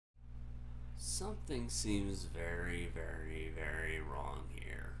Something seems very, very, very wrong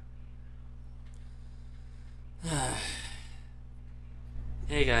here.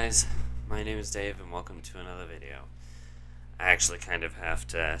 Hey guys, my name is Dave and welcome to another video. I actually kind of have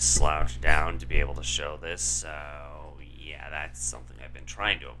to slouch down to be able to show this, so yeah, that's something I've been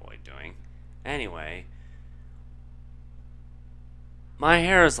trying to avoid doing. Anyway, my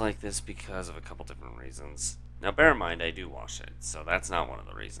hair is like this because of a couple different reasons. Now bear in mind I do wash it, so that's not one of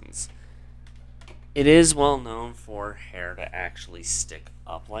the reasons. It is well known for hair to actually stick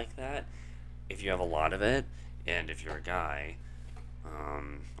up like that if you have a lot of it, and if you're a guy,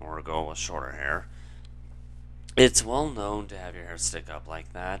 or a girl with shorter hair. It's well known to have your hair stick up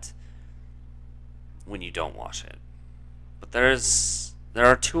like that when you don't wash it. But there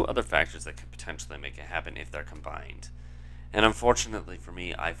are two other factors that could potentially make it happen if they're combined. And unfortunately for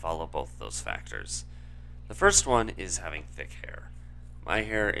me, I follow both of those factors. The first one is having thick hair. My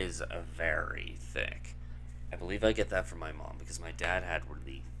hair is very thick. I believe I get that from my mom because my dad had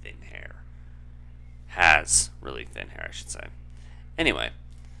really thin hair. Has really thin hair, I should say. Anyway,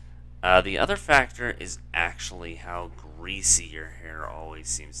 the other factor is actually how greasy your hair always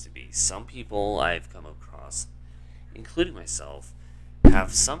seems to be. Some people I've come across, including myself,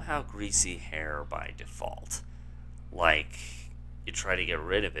 have somehow greasy hair by default. Like, you try to get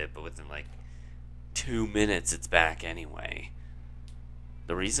rid of it, but within like 2 minutes it's back anyway.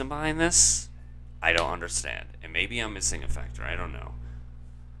 The reason behind this, I don't understand. And maybe I'm missing a factor, I don't know.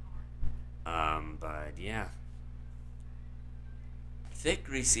 But yeah. Thick,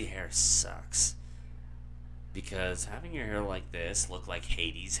 greasy hair sucks. Because having your hair like this look like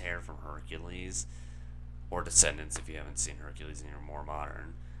Hades' hair from Hercules, or Descendants if you haven't seen Hercules and you're more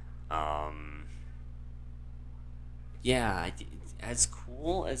modern. Yeah, as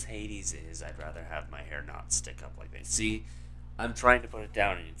cool as Hades is, I'd rather have my hair not stick up like this. See, I'm trying to put it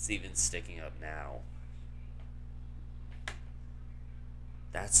down and it's even sticking up now.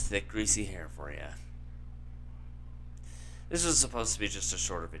 That's thick, greasy hair for you. This was supposed to be just a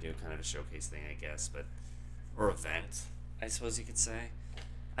shorter video, kind of a showcase thing, I guess, but or a vent, I suppose you could say.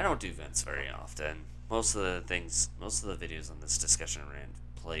 I don't do vents very often. Most of the videos on this discussion rant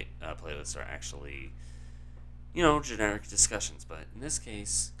playlist are actually, generic discussions. But in this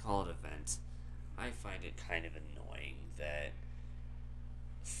case, call it a vent. I find it kind of annoying that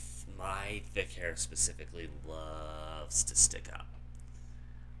my thick hair specifically loves to stick up.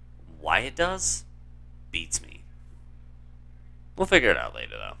 Why it does, beats me. We'll figure it out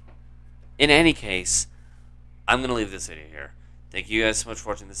later, though. In any case, I'm going to leave this video here. Thank you guys so much for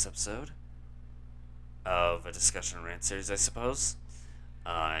watching this episode of a discussion rant series, I suppose.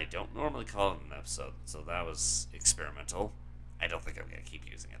 I don't normally call it an episode, so that was experimental. I don't think I'm going to keep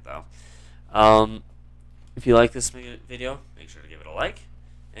using it, though. If you like this video, make sure to give it a like.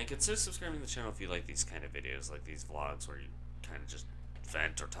 And consider subscribing to the channel if you like these kind of videos, like these vlogs where you kind of just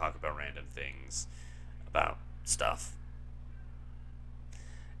vent or talk about random things, about stuff.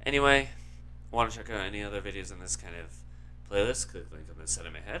 Anyway, want to check out any other videos in this kind of playlist, click the link on this side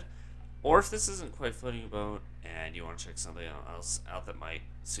of my head. Or if this isn't quite floating your boat and you want to check something else out that might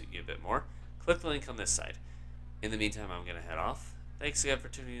suit you a bit more, click the link on this side. In the meantime, I'm going to head off. Thanks again for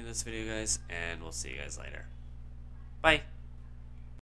tuning in to this video, guys, and we'll see you guys later. Bye!